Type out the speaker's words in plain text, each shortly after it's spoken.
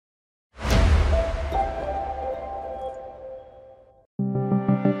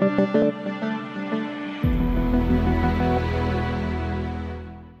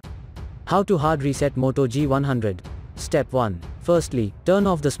How to hard reset Moto G100. Step 1. Firstly, turn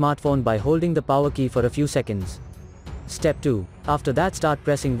off the smartphone by holding the power key for a few seconds. Step 2. After that, start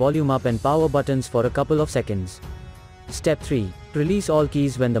pressing volume up and power buttons for a couple of seconds. Step 3. Release all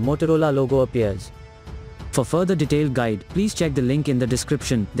keys when the Motorola logo appears. For further detailed guide, please check the link in the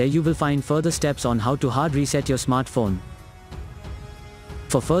description. There you will find further steps on how to hard reset your smartphone.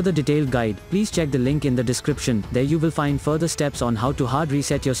 For further detailed guide, please check the link in the description. There you will find further steps on how to hard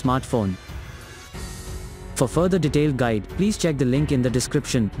reset your smartphone. For further detailed guide, please check the link in the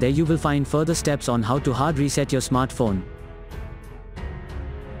description. There you will find further steps on how to hard reset your smartphone.